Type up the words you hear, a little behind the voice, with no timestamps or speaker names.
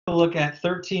to look at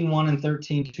 13.1 and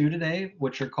 13.2 today,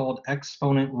 which are called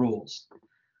exponent rules.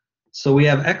 So we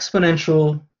have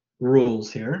exponential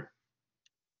rules here.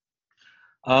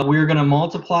 We're going to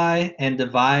multiply and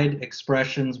divide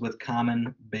expressions with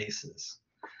common bases.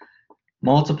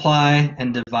 Multiply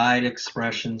and divide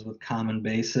expressions with common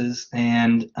bases.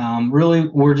 And really,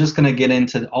 we're just going to get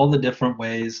into all the different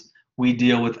ways we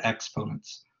deal with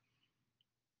exponents.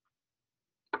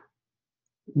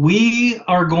 We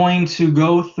are going to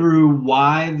go through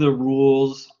why the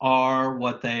rules are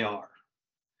what they are.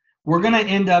 We're going to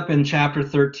end up in chapter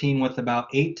 13 with about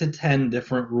 8 to 10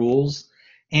 different rules.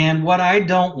 And what I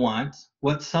don't want,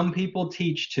 what some people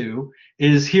teach to,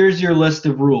 is here's your list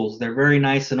of rules. They're very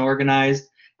nice and organized,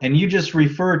 and you just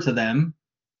refer to them.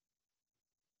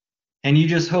 And you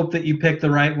just hope that you pick the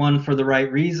right one for the right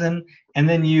reason, and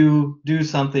then you do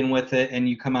something with it and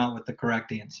you come out with the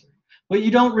correct answer. But you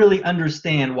don't really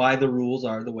understand why the rules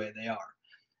are the way they are.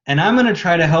 And I'm going to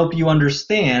try to help you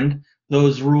understand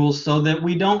those rules so that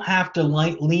we don't have to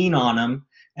lean on them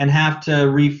and have to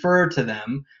refer to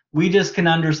them. We just can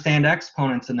understand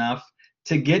exponents enough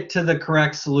to get to the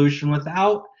correct solution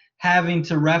without having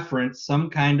to reference some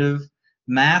kind of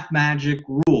math magic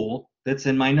rule that's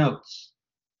in my notes.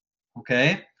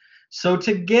 Okay? So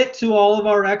to get to all of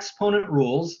our exponent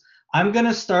rules, I'm going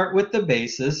to start with the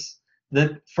basis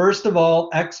that, first of all,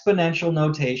 exponential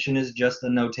notation is just a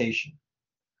notation.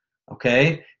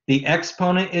 Okay? The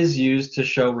exponent is used to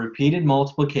show repeated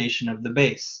multiplication of the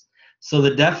base. So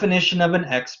the definition of an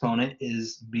exponent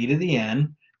is b to the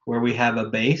n, where we have a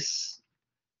base,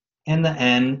 and the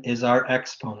n is our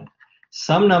exponent.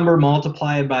 Some number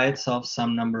multiplied by itself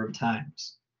some number of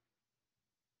times.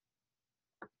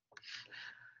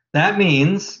 That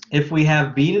means if we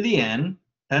have b to the n,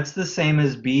 that's the same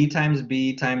as b times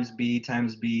b times b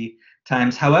times b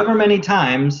times however many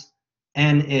times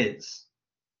n is.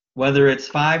 Whether it's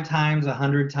 5 times,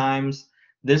 100 times,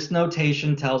 this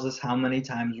notation tells us how many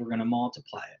times we're going to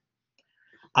multiply it.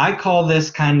 I call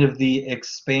this kind of the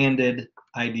expanded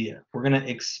idea. We're going to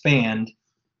expand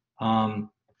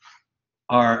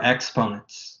our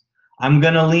exponents. I'm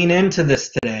going to lean into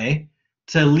this today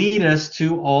to lead us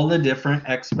to all the different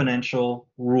exponential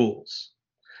rules.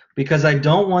 Because I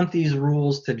don't want these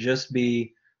rules to just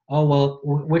be, oh, well,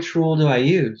 which rule do I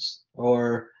use?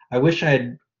 Or I wish I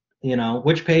had,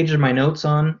 which page are my notes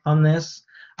on this?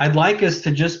 I'd like us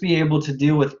to just be able to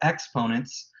deal with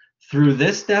exponents through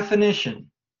this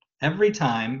definition every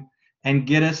time and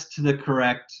get us to the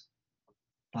correct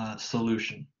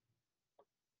solution.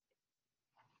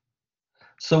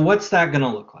 So what's that going to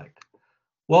look like?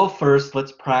 Well, first,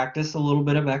 let's practice a little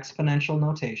bit of exponential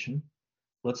notation.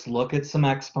 Let's look at some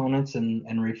exponents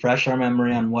and refresh our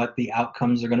memory on what the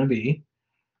outcomes are going to be.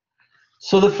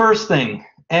 So the first thing,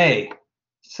 A,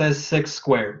 says 6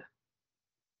 squared.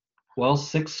 Well,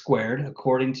 6 squared,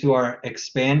 according to our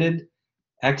expanded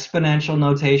exponential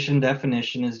notation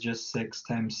definition, is just 6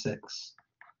 times 6,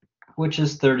 which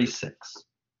is 36.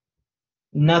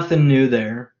 Nothing new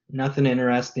there, nothing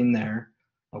interesting there,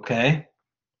 okay?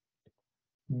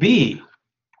 B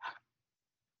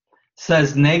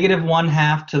says negative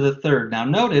 1/2 to the third. Now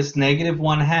notice negative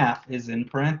 1/2 is in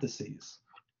parentheses.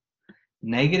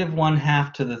 Negative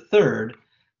 1/2 to the third.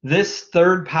 This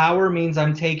third power means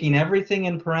I'm taking everything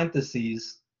in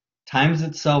parentheses times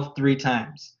itself 3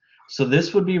 times. So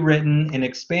this would be written in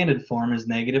expanded form as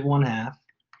negative 1/2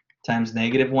 times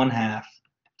negative 1/2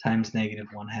 times negative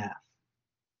 1/2.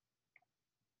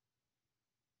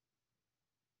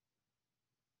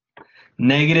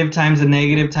 Negative times a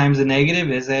negative times a negative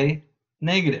is a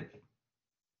negative.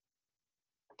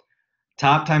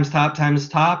 Top times top times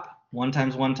top, 1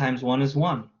 times 1 times 1 is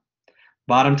 1.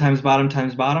 Bottom times bottom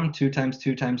times bottom, 2 times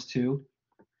 2 times 2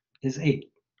 is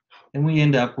 8. And we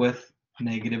end up with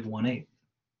negative 1/8.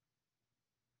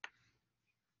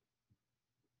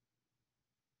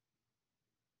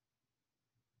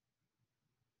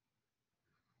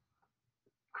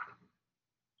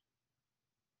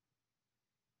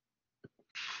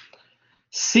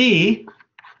 C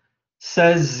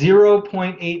says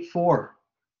 0.84.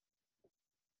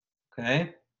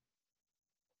 Okay.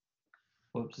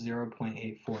 Whoops,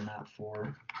 0.84, not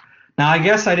 4. Now, I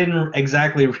guess I didn't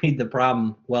exactly read the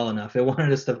problem well enough. It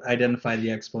wanted us to identify the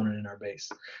exponent in our base.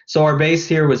 So our base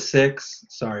here was 6.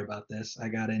 Sorry about this. I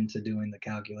got into doing the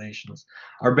calculations.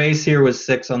 Our base here was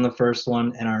 6 on the first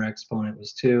one, and our exponent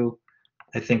was 2.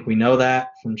 I think we know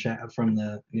that from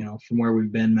where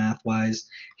we've been math-wise.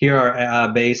 Here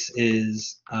our base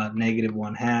is negative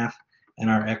 1/2, and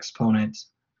our exponent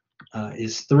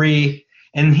is 3.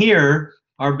 And here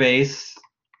our base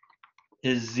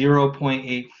is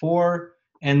 0.84,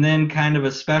 And then kind of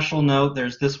a special note,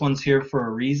 there's this one's here for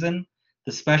a reason.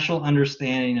 The special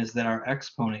understanding is that our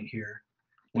exponent here,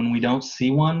 when we don't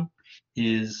see one,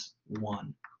 is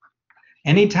 1.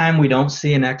 Anytime we don't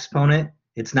see an exponent,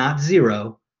 it's not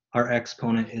 0, our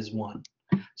exponent is 1.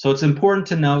 So it's important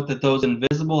to note that those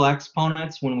invisible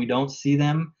exponents, when we don't see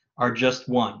them, are just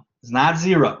 1. It's not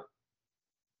 0.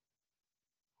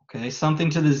 Okay, something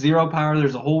to the 0 power,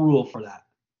 there's a whole rule for that.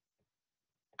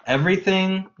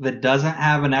 Everything that doesn't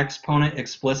have an exponent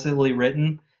explicitly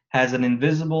written has an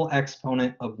invisible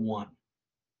exponent of 1.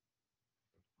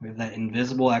 We have that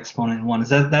invisible exponent 1.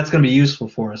 That's going to be useful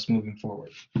for us moving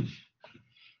forward.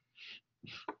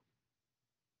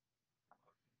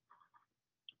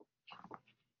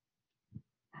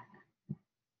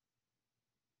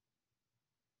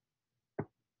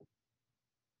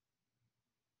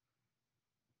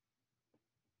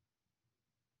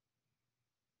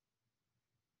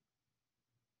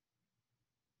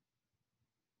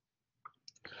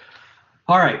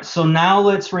 All right, so now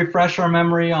let's refresh our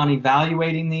memory on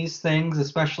evaluating these things,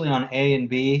 especially on A and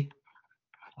B.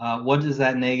 What does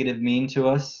that negative mean to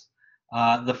us?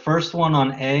 The first one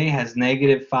on A has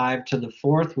 -5 to the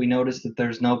 4th. We notice that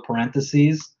there's no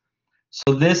parentheses.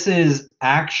 So this is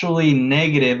actually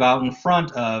negative out in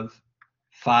front of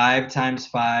 5 times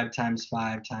 5 times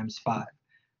 5 times 5.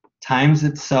 Times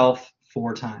itself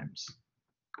 4 times.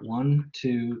 1,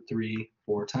 2, 3,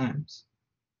 4 times.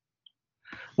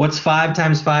 What's 5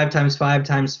 times 5 times 5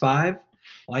 times 5?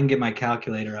 Well, I can get my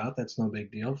calculator out. That's no big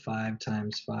deal. 5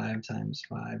 times 5 times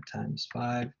 5 times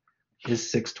 5 is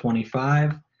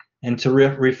 625. And to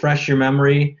refresh your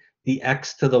memory, the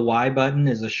x to the y button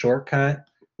is a shortcut.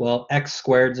 Well, x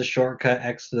squared is a shortcut.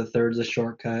 X to the third is a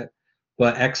shortcut.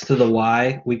 But x to the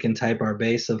y, we can type our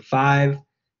base of 5,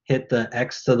 hit the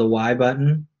x to the y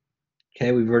button.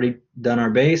 Okay, we've already done our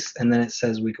base, and then it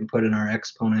says we can put in our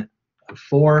exponent of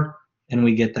 4, and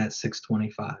we get that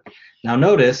 625. Now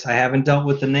notice, I haven't dealt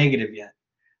with the negative yet.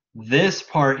 This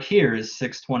part here is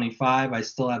 625. I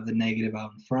still have the negative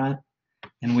out in front,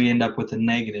 and we end up with a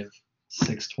negative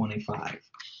 625.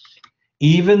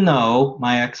 Even though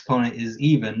my exponent is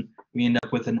even, we end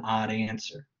up with an odd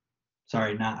answer.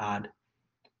 Sorry, not odd.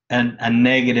 A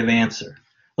negative answer.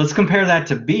 Let's compare that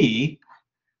to B,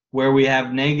 where we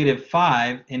have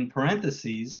 -5 in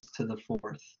parentheses to the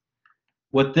 4th.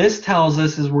 What this tells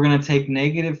us is we're going to take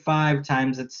 -5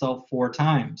 times itself 4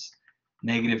 times.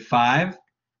 -5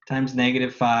 times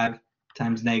 -5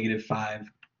 times -5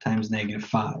 times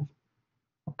 -5.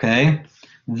 Okay?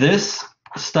 This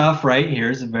stuff right here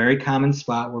is a very common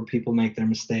spot where people make their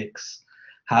mistakes.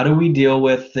 How do we deal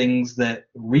with things that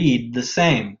read the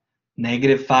same?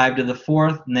 -5 to the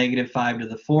 4th, -5 to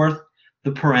the 4th.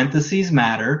 The parentheses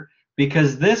matter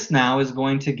because this now is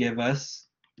going to give us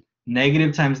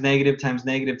negative times negative times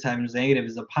negative times negative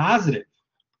is a positive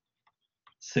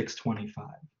 625.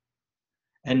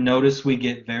 And notice we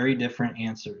get very different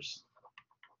answers.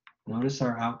 Notice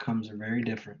our outcomes are very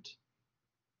different.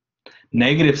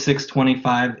 Negative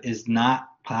 625 is not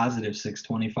positive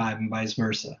 625 and vice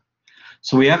versa.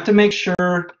 So we have to make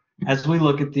sure as we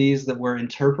look at these that we're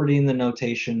interpreting the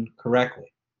notation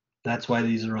correctly. That's why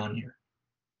these are on here.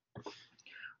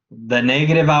 The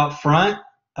negative out front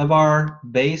of our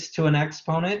base to an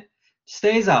exponent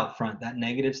stays out front. That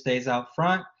negative stays out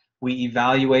front. We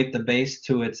evaluate the base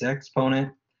to its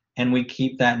exponent, and we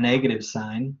keep that negative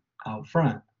sign out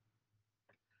front.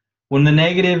 When the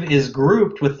negative is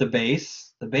grouped with the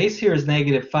base here is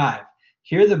 -5.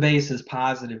 Here the base is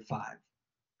 +5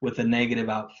 with a negative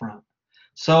out front.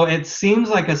 So it seems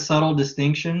like a subtle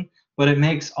distinction, but it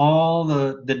makes all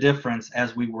the difference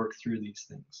as we work through these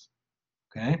things.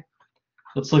 Okay?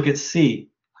 Let's look at C.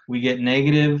 We get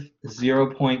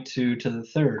 -0.2 to the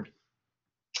third.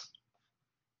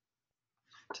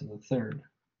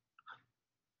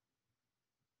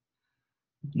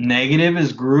 Negative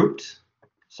is grouped.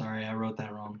 Sorry, I wrote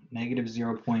that wrong.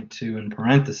 -0.2 in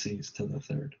parentheses to the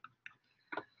third.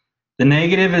 The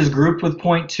negative is grouped with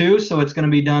 0.2, so it's going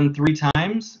to be done 3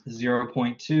 times.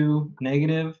 0.2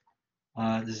 negative.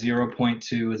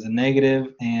 0.2 is a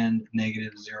negative, and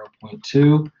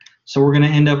 -0.2. So we're going to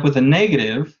end up with a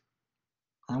negative.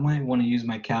 I might want to use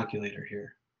my calculator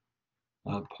here.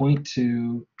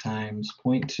 0.2 times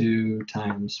 0.2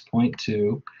 times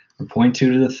 0.2, or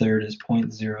 0.2 to the third is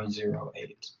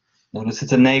 0.008. Notice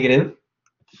it's a negative.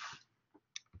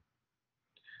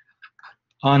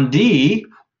 On D,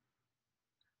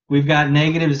 we've got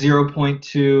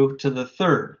 -0.2 to the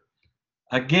third.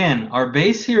 Again, our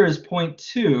base here is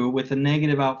 0.2 with a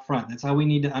negative out front. That's how we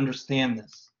need to understand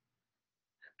this.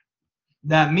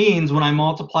 That means when I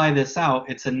multiply this out,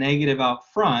 it's a negative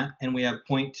out front, and we have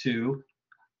 0.2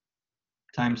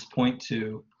 times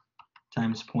 0.2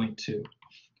 times 0.2.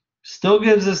 Still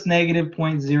gives us negative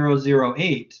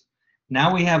 0.008.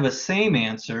 Now we have a same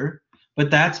answer,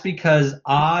 but that's because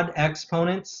odd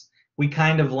exponents, we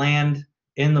kind of land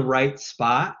in the right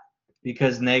spot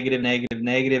because negative, negative,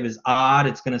 negative is odd.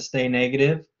 It's going to stay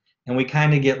negative, and we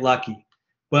kind of get lucky.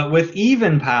 But with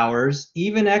even powers,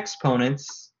 even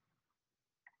exponents,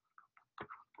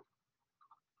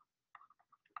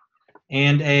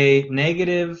 and a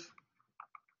negative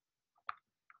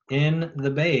in the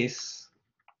base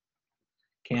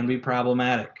can be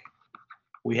problematic.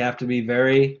 We have to be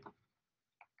very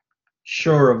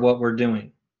sure of what we're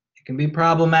doing. It can be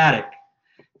problematic.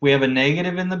 If we have a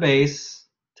negative in the base,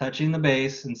 touching the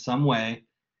base in some way,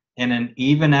 and an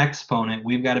even exponent,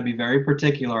 we've got to be very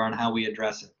particular on how we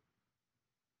address it.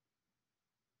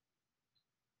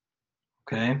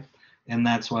 Okay? And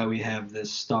that's why we have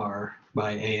this star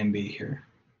by A and B here.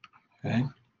 Okay?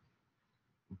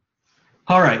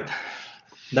 All right.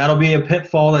 That'll be a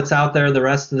pitfall that's out there the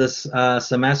rest of this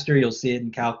semester. You'll see it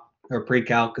in calc or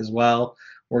pre-calc as well.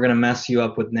 We're going to mess you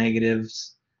up with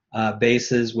negatives,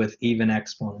 bases with even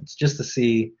exponents, just to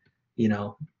see, you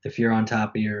know, if you're on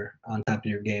top of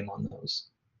your game on those.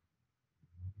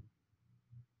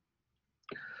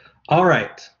 All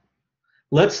right.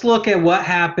 Let's look at what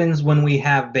happens when we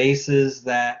have bases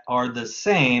that are the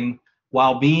same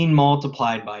while being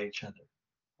multiplied by each other.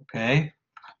 Okay?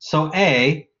 So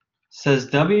A says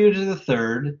w to the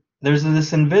third. There's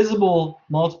this invisible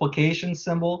multiplication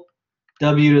symbol,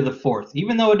 w to the fourth.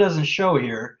 Even though it doesn't show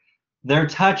here, they're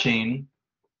touching,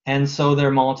 and so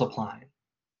they're multiplying.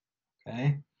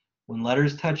 Okay? When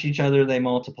letters touch each other, they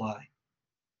multiply.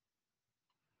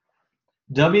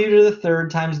 W to the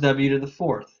third times w to the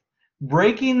fourth.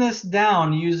 Breaking this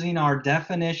down using our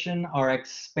definition, our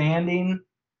expanding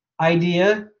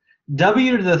idea,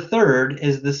 w to the third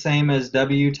is the same as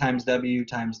w times w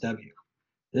times w.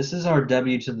 This is our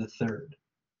w to the third.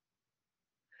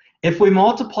 If we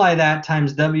multiply that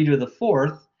times w to the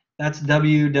fourth, that's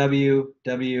w, w,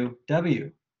 w,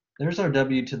 w. There's our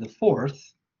w to the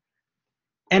fourth.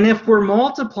 And if we're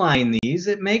multiplying these,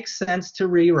 it makes sense to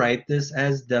rewrite this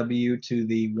as w to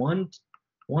the 1,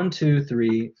 2,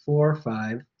 3, 4,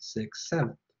 5, 6,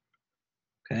 7.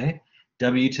 Okay,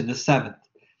 w to the seventh.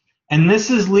 And this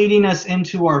is leading us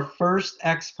into our first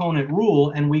exponent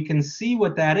rule, and we can see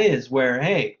what that is, where,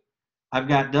 hey, I've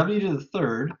got w to the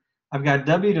third, I've got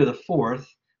w to the fourth,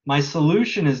 my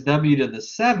solution is w to the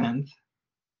seventh.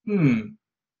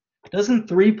 Doesn't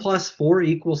 3 plus 4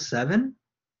 equal 7?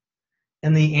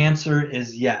 And the answer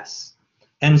is yes.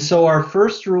 And so our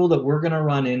first rule that we're going to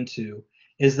run into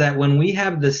is that when we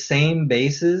have the same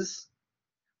bases,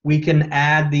 we can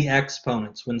add the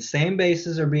exponents. When same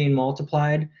bases are being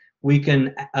multiplied, we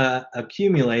can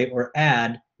accumulate or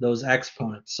add those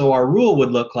exponents. So our rule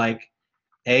would look like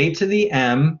a to the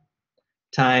m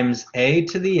times a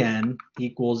to the n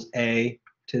equals a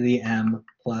to the m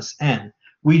plus n.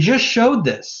 We just showed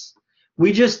this.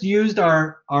 We just used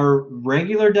our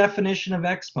regular definition of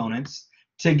exponents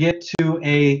to get to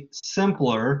a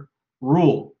simpler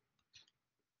rule.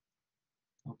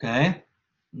 Okay?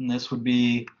 And this would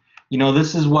be, you know,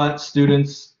 this is what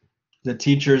students, the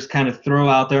teachers kind of throw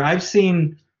out there. I've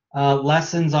seen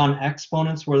lessons on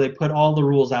exponents where they put all the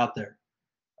rules out there.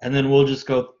 And then we'll just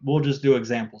do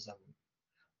examples of them.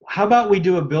 How about we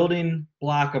do a building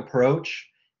block approach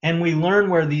and we learn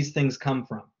where these things come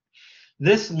from?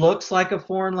 This looks like a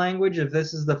foreign language. If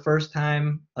this is the first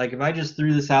time, like if I just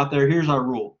threw this out there, here's our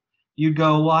rule. You'd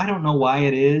go, well, I don't know why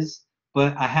it is,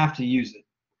 but I have to use it.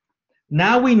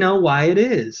 Now we know why it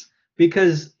is.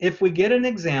 Because if we get an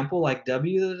example like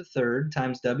w to the third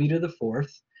times w to the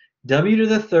fourth, w to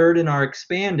the third in our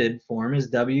expanded form is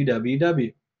w, w,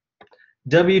 w.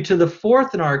 W to the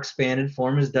fourth in our expanded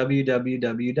form is w, w,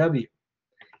 w, w.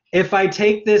 If I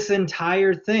take this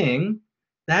entire thing,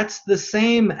 that's the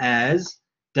same as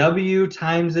w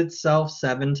times itself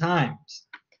 7 times.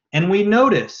 And we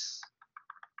notice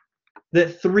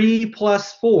that 3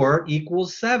 plus 4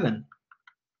 equals 7.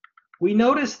 We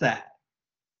notice that.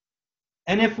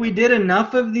 And if we did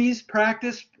enough of these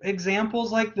practice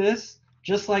examples like this,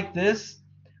 just like this,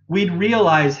 we'd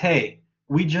realize, hey,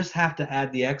 we just have to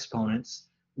add the exponents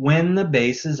when the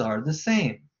bases are the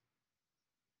same.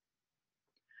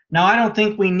 Now, I don't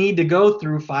think we need to go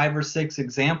through 5 or 6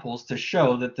 examples to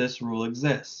show that this rule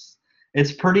exists.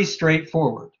 It's pretty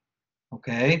straightforward,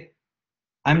 okay?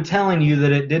 I'm telling you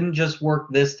that it didn't just work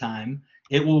this time.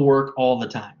 It will work all the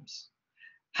times.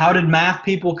 How did math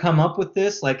people come up with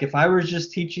this? Like if I was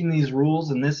just teaching these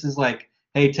rules and this is like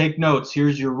hey, take notes,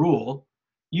 here's your rule,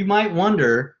 you might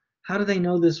wonder, how do they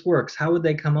know this works? How would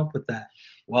they come up with that?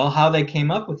 Well, how they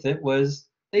came up with it was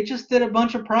they just did a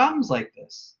bunch of problems like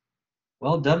this.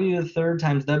 Well, w to the third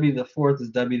times w to the fourth is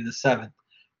w to the seventh.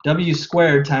 W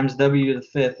squared times w to the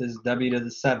fifth is w to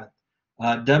the seventh.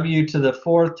 W to the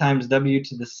fourth times w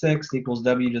to the sixth equals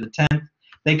w to the 10th.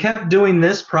 They kept doing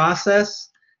this process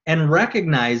and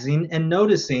recognizing and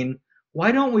noticing,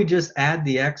 why don't we just add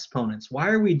the exponents? Why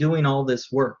are we doing all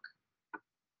this work?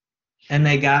 And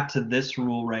they got to this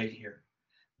rule right here.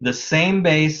 The same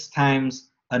base times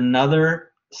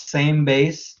another same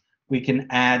base, we can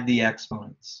add the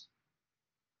exponents.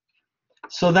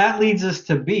 So that leads us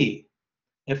to B.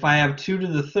 If I have 2 to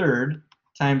the third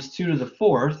times 2 to the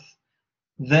fourth,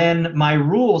 then my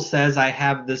rule says I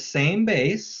have the same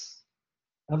base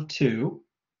of 2,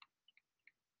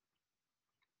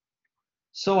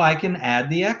 so I can add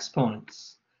the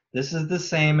exponents. This is the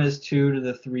same as 2 to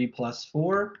the 3 plus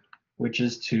 4, which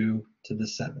is 2 to the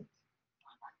 7th.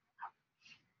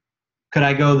 Could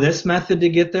I go this method to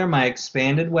get there, my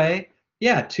expanded way?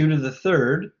 Yeah, 2 to the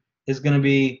third is going to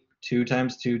be 2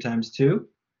 times 2 times 2.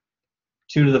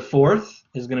 2 to the fourth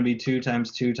is going to be 2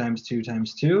 times 2 times 2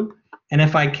 times 2. And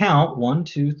if I count 1,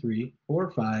 2, 3,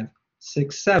 4, 5,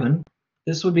 6, 7,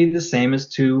 this would be the same as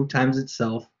 2 times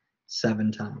itself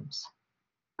 7 times.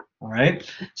 All right,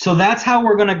 so that's how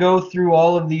we're going to go through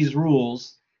all of these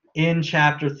rules in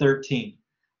chapter 13.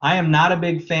 I am not a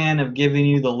big fan of giving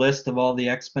you the list of all the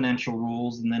exponential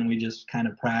rules and then we just kind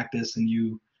of practice and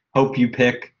you hope you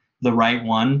pick the right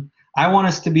one. I want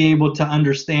us to be able to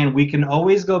understand we can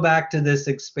always go back to this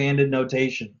expanded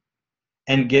notation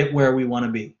and get where we want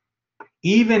to be,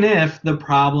 even if the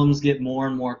problems get more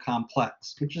and more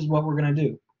complex, which is what we're going to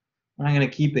do. We're not going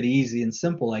to keep it easy and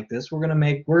simple like this. We're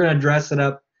going to dress it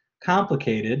up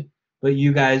complicated, but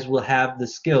you guys will have the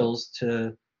skills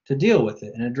to deal with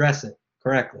it and address it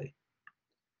correctly.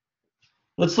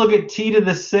 Let's look at t to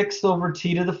the 6th over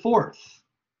t to the 4th.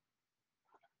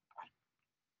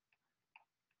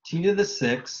 T to the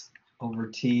 6th over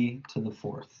t to the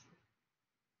 4th.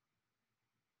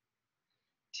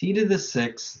 T to the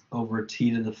 6th over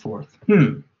t to the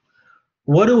 4th.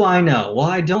 What do I know? Well,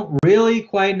 I don't really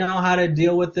quite know how to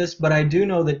deal with this, but I do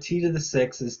know that t to the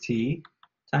 6th is t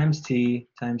times t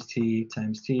times t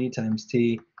times t times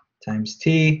t times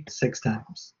t 6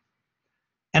 times.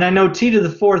 And I know t to the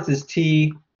 4th is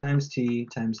t times t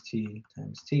times t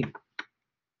times t.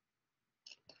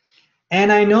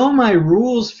 And I know my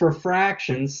rules for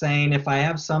fractions saying if I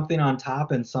have something on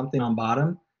top and something on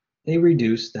bottom, they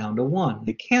reduce down to 1.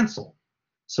 They cancel.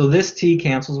 So this t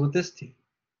cancels with this t.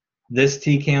 This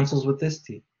t cancels with this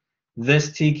t.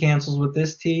 This t cancels with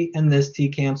this t, and this t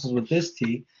cancels with this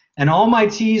t. And all my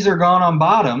t's are gone on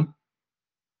bottom,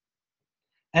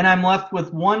 and I'm left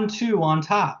with 1, 2 on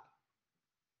top.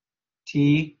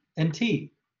 T and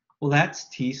t. Well, that's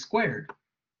t squared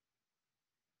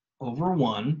over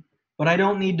 1, but I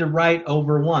don't need to write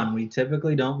over 1. We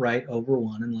typically don't write over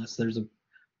 1 unless there's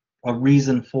a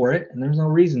reason for it, and there's no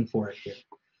reason for it here.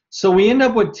 So we end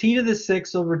up with t to the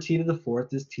 6th over t to the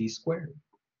 4th is t squared.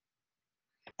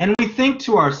 And we think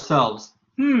to ourselves,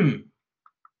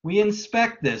 we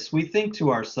inspect this, we think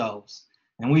to ourselves,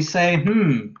 and we say,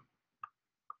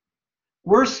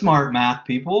 we're smart math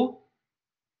people.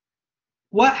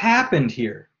 What happened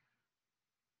here?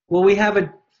 Well, we have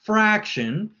a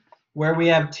fraction where we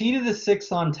have t to the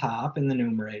 6th on top in the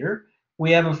numerator.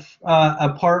 We have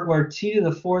a part where t to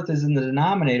the 4th is in the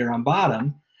denominator on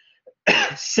bottom.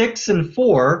 6 and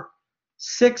 4,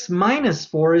 6 minus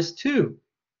 4 is 2.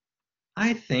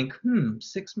 I think,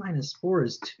 6 minus 4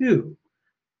 is 2.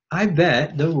 I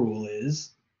bet the rule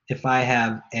is if I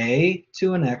have a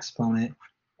to an exponent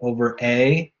over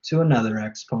a to another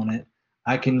exponent,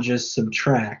 I can just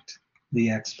subtract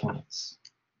the exponents.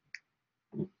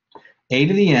 A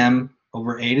to the m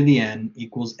over a to the n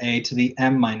equals a to the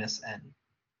m minus n.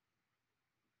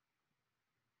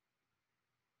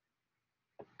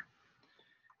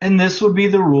 And this would be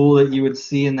the rule that you would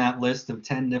see in that list of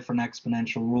 10 different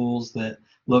exponential rules that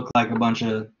look like a bunch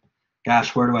of,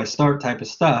 gosh, where do I start type of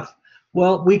stuff.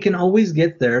 Well, we can always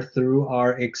get there through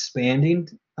our expanding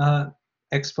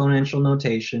exponential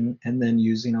notation and then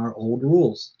using our old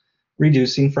rules,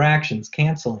 reducing fractions,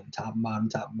 canceling, top and bottom,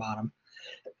 top and bottom.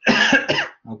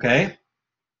 Okay.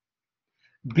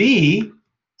 B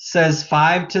says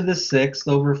 5 to the 6th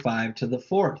over 5 to the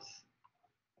 4th.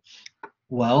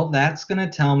 Well, that's going to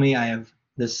tell me I have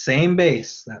the same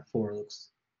base. That 4 looks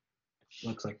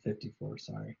like 54,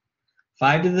 sorry.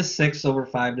 5 to the 6th over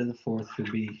 5 to the 4th could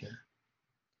be here.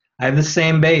 I have the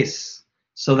same base,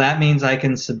 so that means I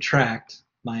can subtract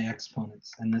my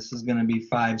exponents. And this is going to be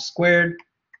 5 squared,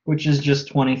 which is just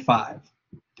 25.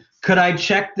 Could I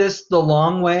check this the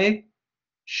long way?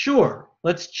 Sure.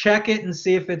 Let's check it and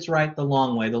see if it's right the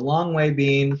long way. The long way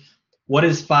being, what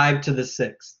is 5 to the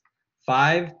 6th?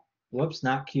 5, whoops,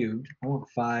 not cubed. I want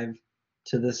 5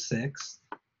 to the 6th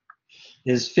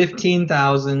is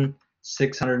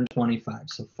 15,625.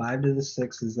 So 5 to the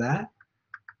 6th is that.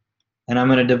 And I'm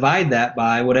going to divide that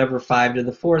by whatever 5 to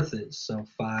the 4th is. So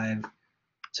 5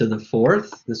 to the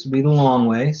 4th, this would be the long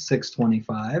way,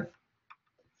 625.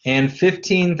 And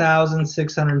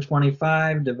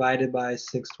 15,625 divided by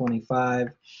 625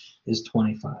 is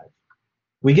 25.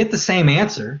 We get the same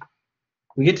answer.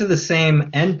 We get to the same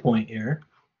endpoint here,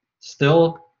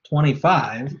 still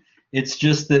 25. It's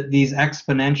just that these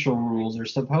exponential rules are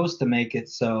supposed to make it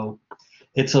so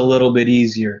it's a little bit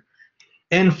easier.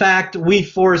 In fact, we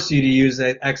force you to use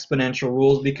exponential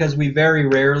rules because we very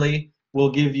rarely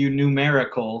will give you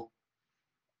numerical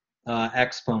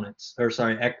exponents, or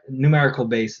sorry, numerical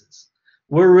bases.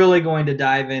 We're really going to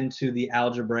dive into the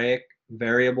algebraic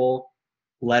variable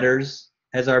letters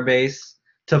as our base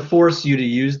to force you to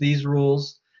use these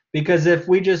rules, because if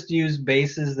we just use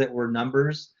bases that were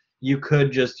numbers, you could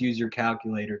just use your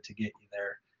calculator to get you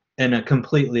there and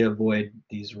completely avoid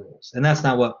these rules. And that's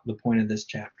not what the point of this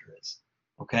chapter is.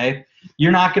 Okay?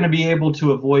 You're not going to be able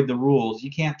to avoid the rules.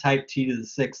 You can't type t to the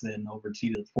 6th in over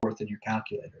t to the 4th in your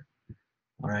calculator.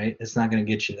 All right, it's not going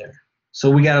to get you there.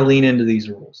 So we got to lean into these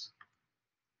rules.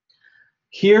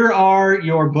 Here are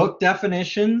your book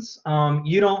definitions.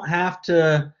 You don't have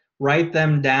to write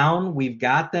them down. We've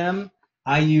got them.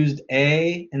 I used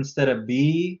A instead of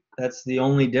B. That's the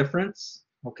only difference.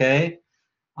 Okay.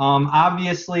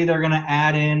 Obviously, they're going to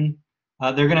add in,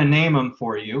 they're going to name them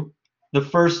for you. The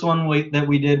first one that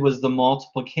we did was the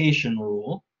multiplication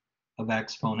rule of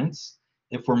exponents.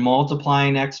 If we're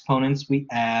multiplying exponents, we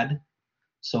add.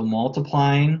 So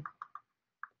multiplying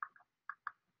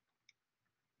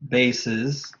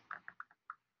bases,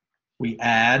 we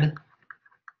add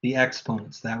the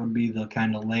exponents. That would be the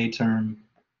kind of lay term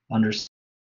understanding.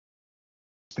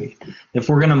 If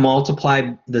we're going to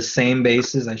multiply the same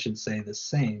bases, I should say the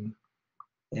same.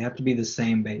 They have to be the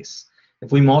same base.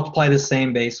 If we multiply the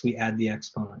same base, we add the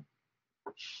exponent.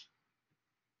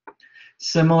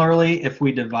 Similarly, if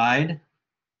we divide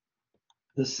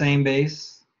the same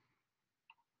base,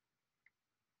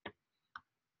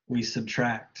 we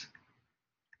subtract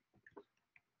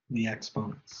the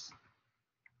exponents.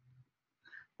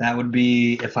 That would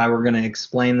be, if I were going to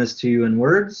explain this to you in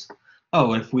words,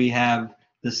 if we have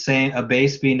the same, a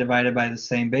base being divided by the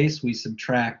same base, we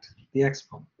subtract the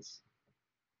exponents.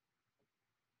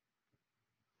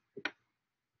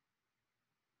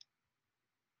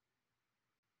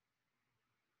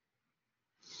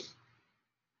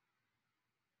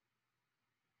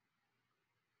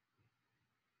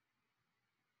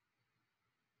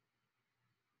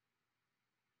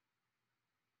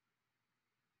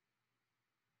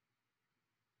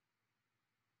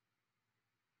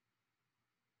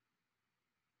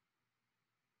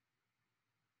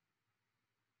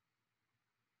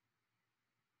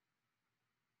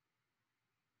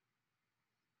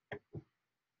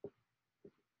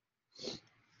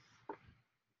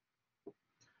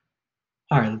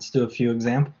 All right, let's do a few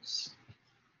examples.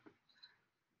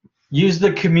 Use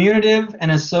the commutative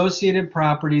and associated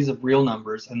properties of real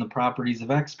numbers and the properties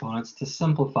of exponents to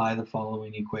simplify the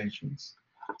following equations.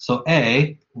 So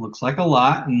A looks like a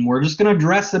lot, and we're just going to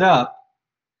dress it up.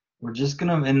 We're just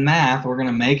going to, in math, we're going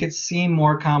to make it seem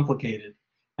more complicated.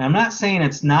 And I'm not saying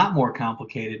it's not more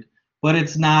complicated, but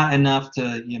it's not enough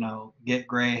to, get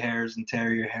gray hairs and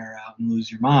tear your hair out and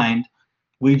lose your mind.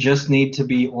 We just need to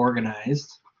be organized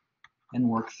and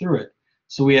work through it.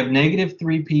 So we have negative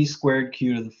 3p squared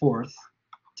q to the 4th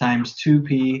times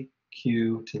 2p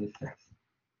q to the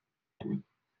 5th.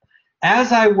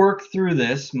 As I work through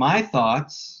this, my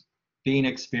thoughts, being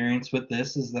experienced with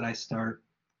this, is that I start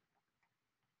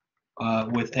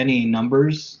with any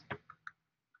numbers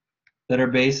that are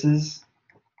bases,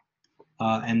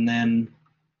 and then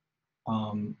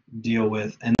deal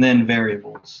with, and then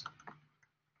variables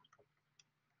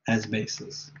as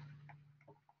bases.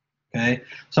 Okay,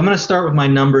 so I'm going to start with my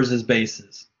numbers as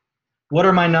bases. What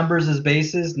are my numbers as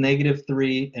bases? Negative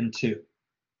 3 and 2.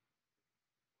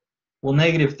 Well,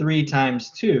 negative 3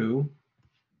 times 2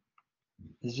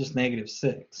 is just negative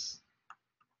 6.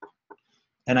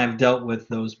 And I've dealt with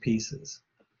those pieces.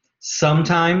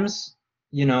 Sometimes,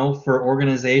 for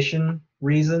organization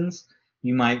reasons,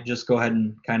 you might just go ahead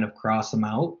and kind of cross them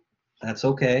out. That's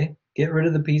okay. Get rid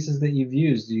of the pieces that you've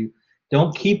used. You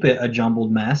don't keep it a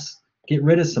jumbled mess. Get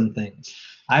rid of some things.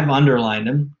 I've underlined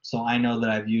them, so I know that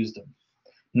I've used them.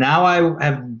 Now I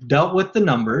have dealt with the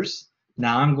numbers.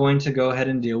 Now I'm going to go ahead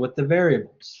and deal with the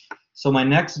variables. So my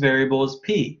next variable is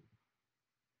p.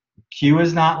 Q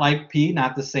is not like p,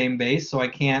 not the same base, so I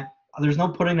can't, there's no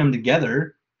putting them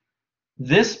together.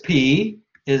 This p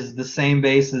is the same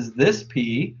base as this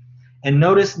p, and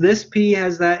notice this p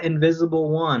has that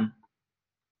invisible 1.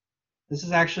 This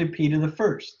is actually p to the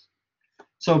first.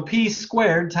 So p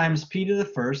squared times p to the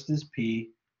first is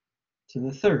p to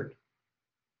the third,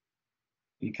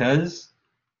 because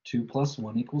 2 plus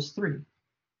 1 equals 3.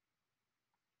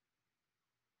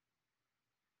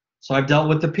 So I've dealt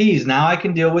with the p's. Now I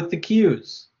can deal with the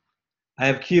q's. I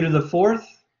have q to the fourth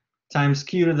times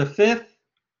q to the fifth.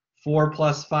 4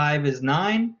 plus 5 is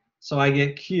 9, so I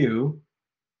get q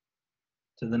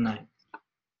to the ninth.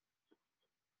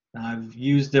 Now I've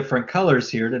used different colors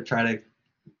here to try to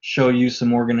show you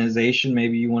some organization.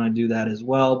 Maybe you want to do that as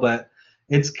well, but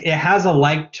it has a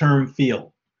like term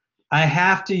feel. I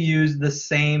have to use the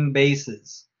same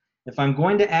bases. If I'm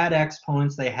going to add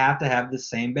exponents, they have to have the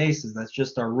same bases. That's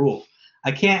just our rule.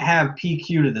 I can't have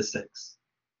pq to the sixth.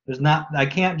 I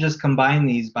can't just combine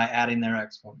these by adding their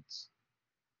exponents.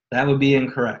 That would be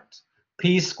incorrect.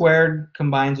 P squared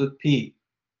combines with p.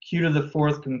 Q to the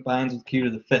fourth combines with q to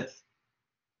the fifth.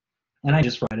 And I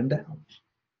just write them down.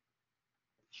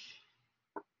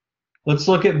 Let's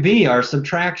look at B, our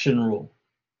subtraction rule.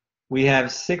 We have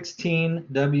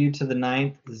 16w to the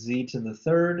ninth z to the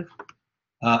third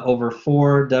over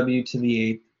 4w to the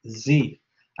eighth z.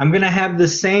 I'm going to have the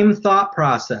same thought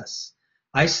process.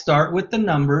 I start with the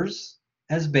numbers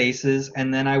as bases,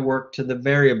 and then I work to the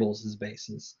variables as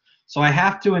bases. So I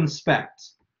have to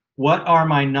inspect, what are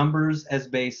my numbers as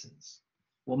bases?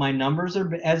 Well, my numbers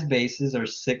as bases are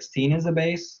 16 as a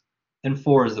base and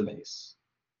 4 as a base.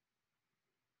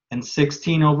 And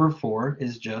 16 over 4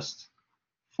 is just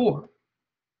 4.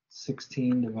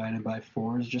 16 divided by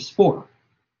 4 is just 4.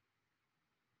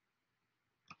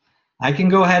 I can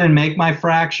go ahead and make my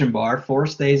fraction bar. 4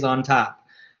 stays on top.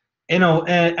 You know,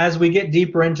 as we get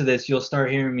deeper into this, you'll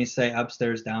start hearing me say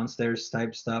upstairs, downstairs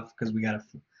type stuff, because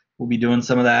we'll be doing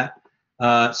some of that.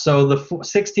 So the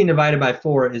 16 divided by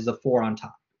 4 is a 4 on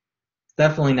top. It's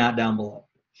definitely not down below.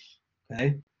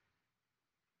 Okay.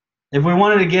 If we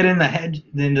wanted to get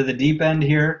into the deep end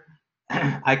here,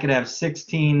 I could have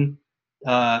 16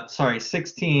 over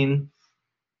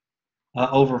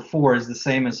 4 is the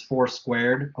same as 4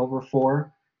 squared over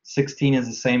 4. 16 is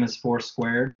the same as 4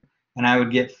 squared. And I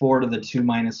would get 4 to the 2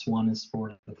 minus 1 is 4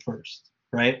 to the first,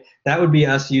 right? That would be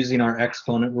us using our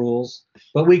exponent rules.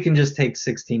 But we can just take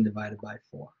 16 divided by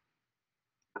 4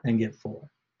 and get 4.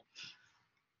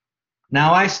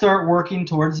 Now I start working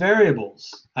towards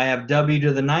variables. I have w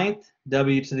to the ninth,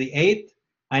 w to the eighth.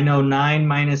 I know 9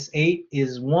 minus 8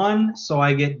 is 1, so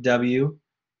I get w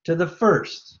to the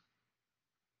first.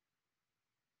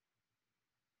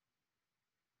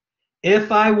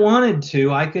 If I wanted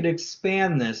to, I could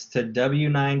expand this to w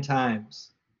 9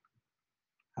 times.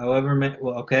 However,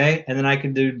 well, okay, and then I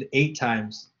could do 8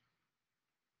 times.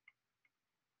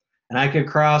 And I could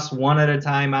cross 1 at a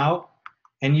time out,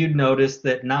 and you'd notice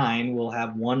that 9 will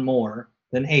have 1 more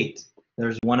than 8.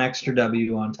 There's 1 extra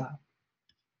w on top.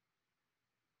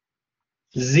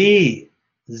 Z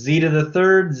to the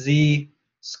third, z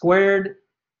squared,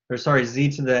 or sorry,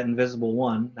 z to that invisible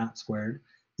 1, not squared.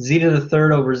 Z to the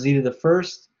third over z to the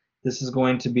first. This is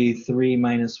going to be 3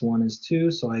 minus 1 is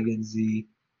 2, so I get z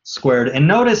squared. And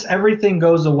notice everything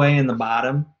goes away in the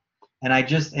bottom, and I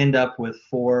just end up with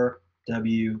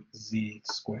 4wz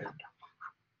squared.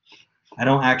 I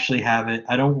don't actually have it.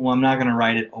 I'm not going to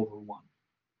write it over 1.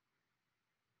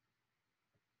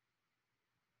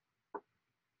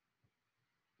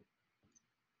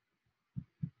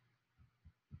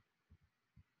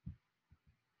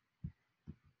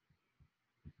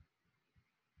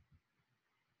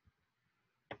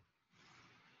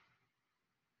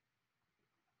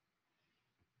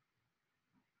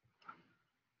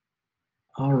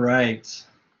 All right.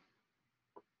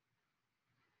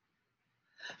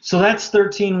 So that's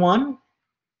 13.1.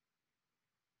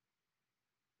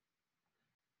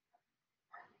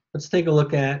 Let's take a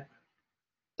look at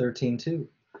 13.2.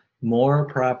 More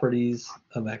properties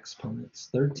of exponents.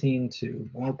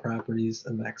 13.2. More properties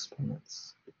of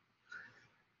exponents.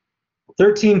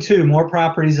 13.2. More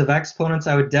properties of exponents.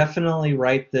 I would definitely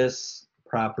write this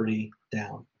property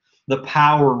down. The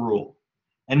power rule.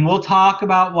 And we'll talk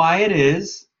about why it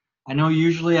is. I know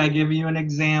usually I give you an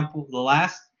example.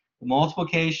 The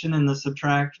multiplication and the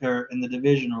subtract, or in the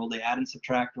division rule, the add and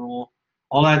subtract rule,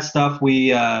 all that stuff,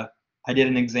 I did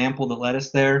an example that led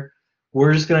us there.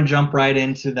 We're just going to jump right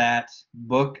into that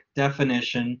book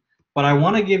definition, but I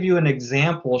want to give you an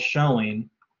example showing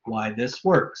why this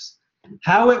works.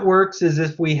 How it works is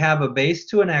if we have a base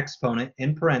to an exponent,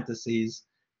 in parentheses,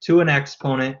 to an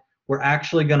exponent, we're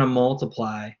actually going to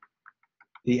multiply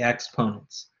the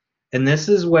exponents. And this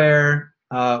is where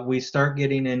we start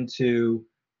getting into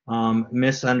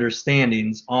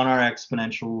misunderstandings on our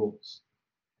exponential rules.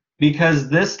 Because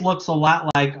this looks a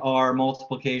lot like our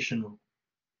multiplication rule.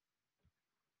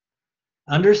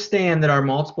 Understand that our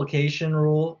multiplication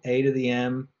rule, a to the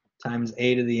m times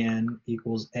a to the n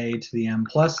equals a to the m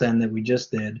plus n that we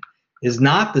just did, is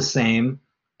not the same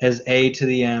as a to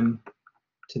the m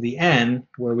to the n,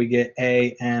 where we get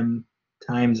a m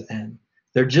times n.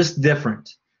 They're just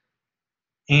different.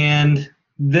 And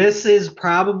this is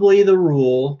probably the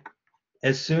rule,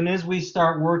 as soon as we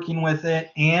start working with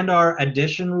it, and our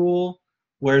addition rule,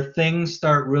 where things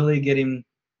start really getting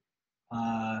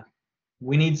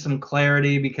we need some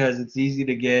clarity because it's easy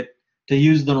to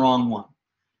use the wrong one.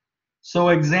 So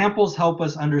examples help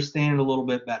us understand it a little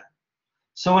bit better.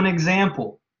 So an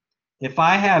example, if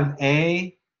I have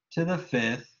a to the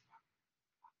fifth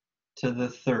to the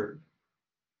third,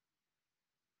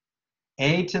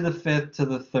 a to the fifth to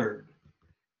the third,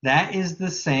 that is the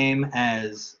same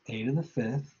as a to the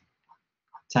fifth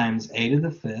times a to the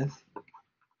fifth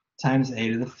times a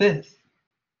to the fifth.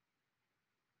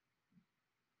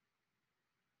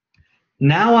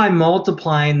 Now I'm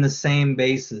multiplying the same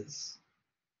bases.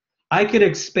 I could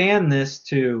expand this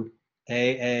to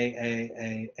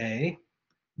a.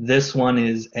 This one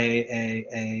is a,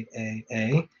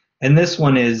 and this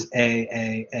one is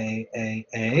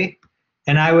a.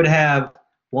 And I would have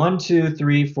 1, 2,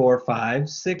 3, 4, 5,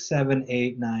 6, 7,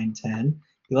 8, 9, 10,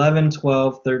 11,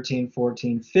 12, 13,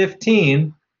 14,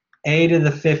 15, a to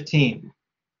the 15.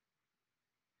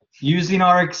 Using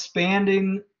our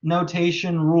expanding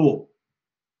notation rule.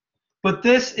 But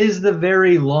this is the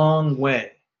very long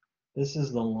way. This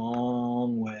is the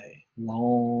long way.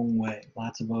 Long way.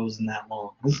 Lots of O's in that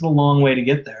long. This is the long way to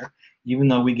get there, even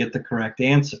though we get the correct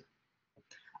answer.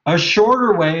 A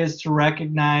shorter way is to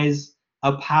recognize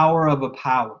a power of a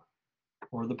power,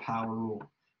 or the power rule.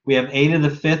 We have a to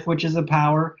the fifth, which is a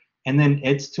power, and then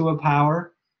it's to a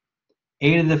power.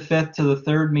 A to the fifth to the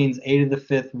third means a to the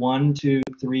fifth 1, 2,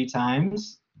 3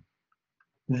 times.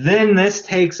 Then this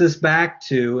takes us back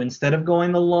to, instead of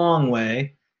going the long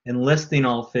way and listing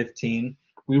all 15,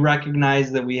 we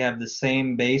recognize that we have the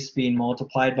same base being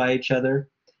multiplied by each other,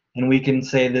 and we can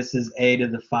say this is a to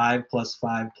the 5 plus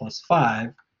 5 plus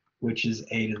 5, which is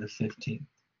a to the 15.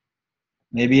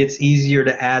 Maybe it's easier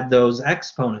to add those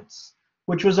exponents,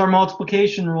 which was our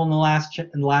multiplication rule in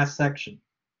the last section.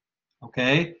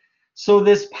 Okay? So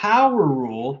this power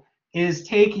rule is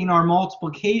taking our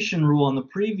multiplication rule in the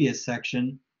previous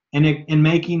section and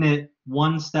making it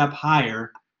one step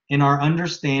higher in our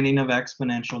understanding of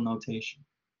exponential notation.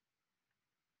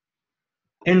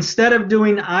 Instead of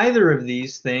doing either of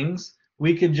these things,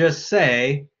 we could just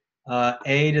say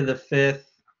a to the fifth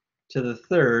to the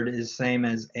third is same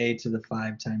as a to the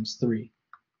 5 times 3,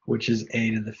 which is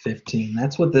a to the 15.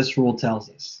 That's what this rule tells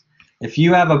us. If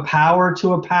you have a power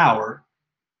to a power,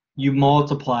 you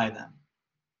multiply them.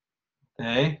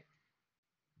 Okay?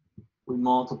 We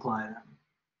multiply them.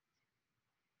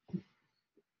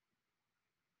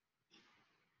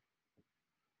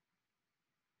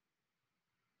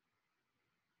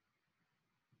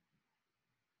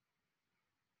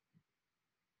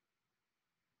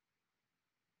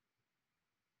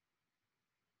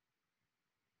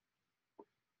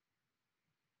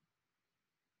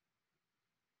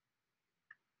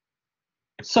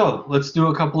 So let's do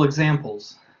a couple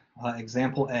examples.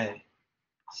 Example A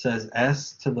says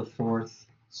s to the fourth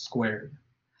squared.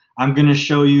 I'm going to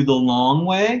show you the long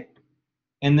way,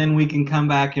 and then we can come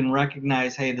back and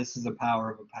recognize, hey, this is a power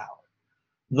of a power.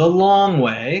 The long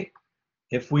way,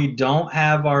 if we don't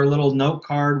have our little note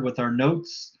card with our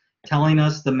notes telling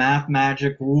us the math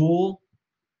magic rule,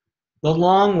 the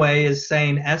long way is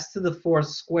saying s to the fourth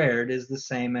squared is the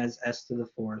same as s to the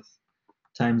fourth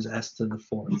times s to the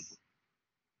fourth.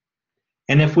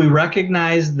 And if we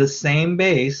recognize the same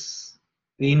base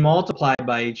being multiplied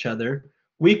by each other,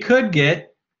 we could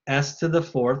get s to the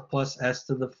fourth plus s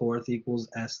to the fourth equals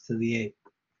s to the eighth,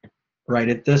 right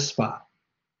at this spot.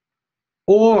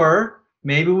 Or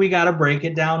maybe we got to break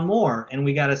it down more, and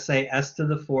we got to say s to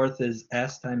the fourth is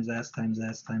s times s times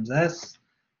s times s,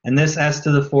 and this s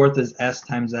to the fourth is s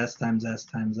times s times s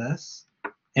times s,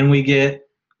 and we get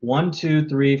 1, 2,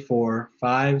 3, 4,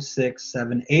 5, 6,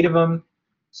 7, 8 of them,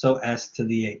 so s to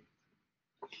the 8th.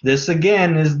 This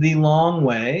again is the long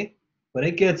way, but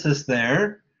it gets us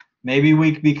there. Maybe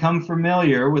we become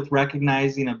familiar with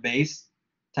recognizing a base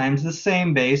times the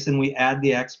same base and we add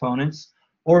the exponents.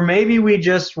 Or maybe we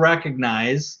just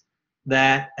recognize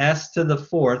that s to the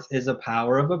fourth is a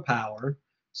power of a power.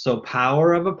 So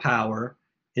power of a power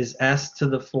is s to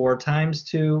the 4 times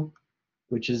 2,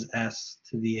 which is s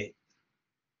to the 8.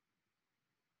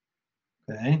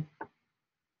 Okay?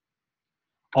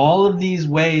 All of these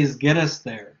ways get us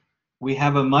there. We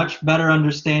have a much better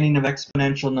understanding of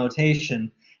exponential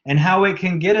notation and how it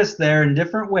can get us there in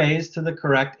different ways to the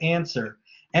correct answer.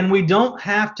 And we don't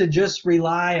have to just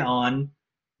rely on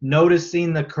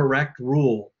noticing the correct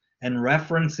rule and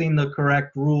referencing the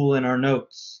correct rule in our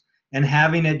notes and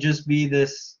having it just be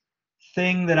this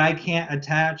thing that I can't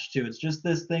attach to. It's just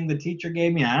this thing the teacher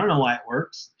gave me. I don't know why it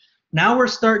works. Now we're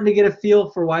starting to get a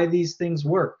feel for why these things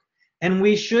work. And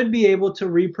we should be able to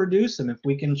reproduce them. If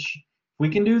we can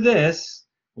do this,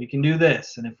 we can do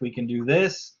this. And if we can do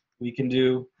this, we can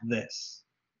do this.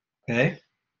 Okay?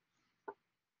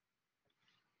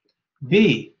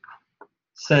 B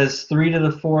says 3 to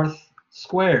the 4th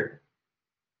squared.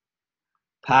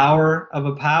 Power of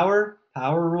a power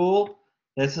rule.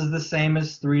 This is the same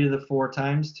as 3 to the 4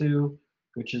 times 2,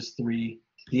 which is 3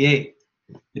 to the 8th.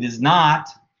 It is not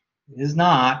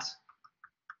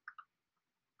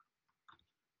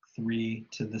 3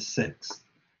 to the 6th,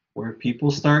 where people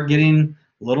start getting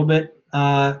a little bit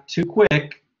too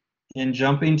quick in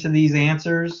jumping to these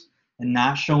answers and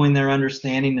not showing their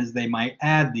understanding as they might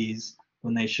add these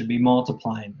when they should be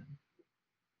multiplying them.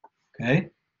 Okay?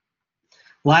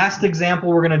 Last example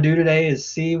we're going to do today is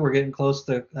C. We're getting close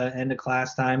to end of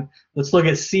class time. Let's look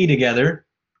at C together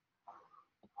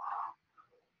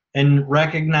and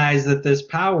recognize that this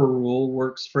power rule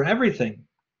works for everything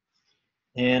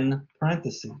in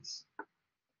parentheses.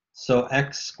 So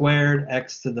x squared,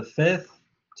 x to the 5th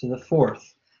to the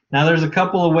 4th. Now there's a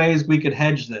couple of ways we could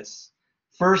hedge this.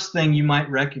 First thing you might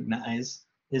recognize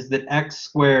is that x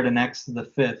squared and x to the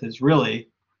 5th is really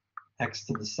x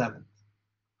to the 7th.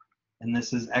 And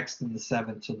this is x to the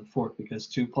 7th to the 4th because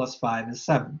 2 plus 5 is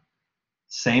 7.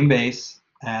 Same base,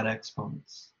 add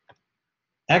exponents.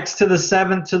 X to the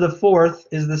 7th to the 4th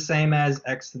is the same as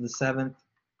x to the 7th,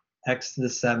 x to the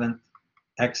 7th,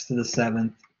 x to the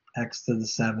 7th, x to the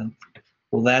 7th.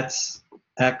 Well, that's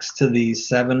x to the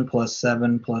 7 plus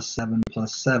 7 plus 7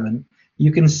 plus 7.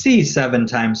 You can see 7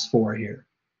 times 4 here.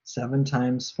 7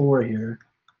 times 4 here,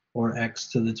 or x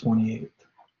to the 28th.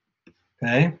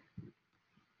 Okay?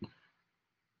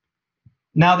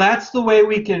 Now that's the way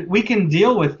we can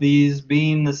deal with these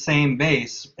being the same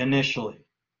base initially.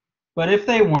 But if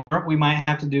they weren't, we might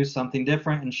have to do something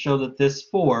different and show that this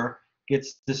 4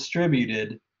 gets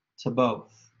distributed to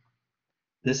both.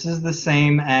 This is the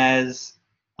same as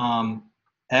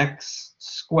x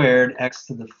squared x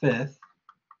to the 5th,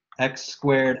 x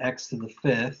squared x to the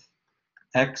 5th,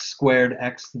 x squared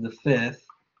x to the 5th,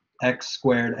 x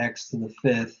squared x to the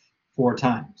 5th 4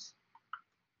 times,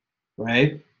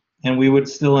 right? And we would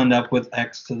still end up with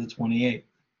x to the 28th.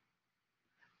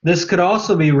 This could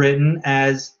also be written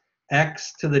as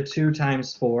x to the 2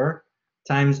 times 4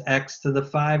 times x to the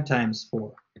 5 times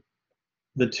 4.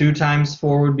 The 2 times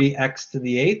 4 would be x to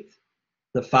the 8th.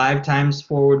 The 5 times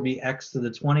 4 would be x to the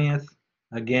 20th.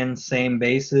 Again, same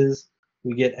bases.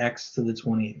 We get x to the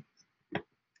 28th.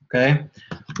 Okay?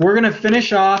 We're going to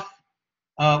finish off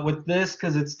with this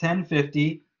because it's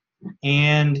 10:50.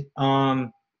 And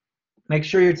make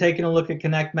sure you're taking a look at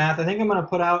Connect Math. I think I'm going to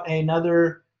put out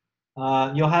another,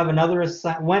 you'll have another,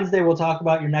 Wednesday we'll talk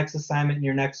about your next assignment and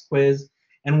your next quiz.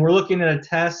 And we're looking at a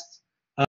test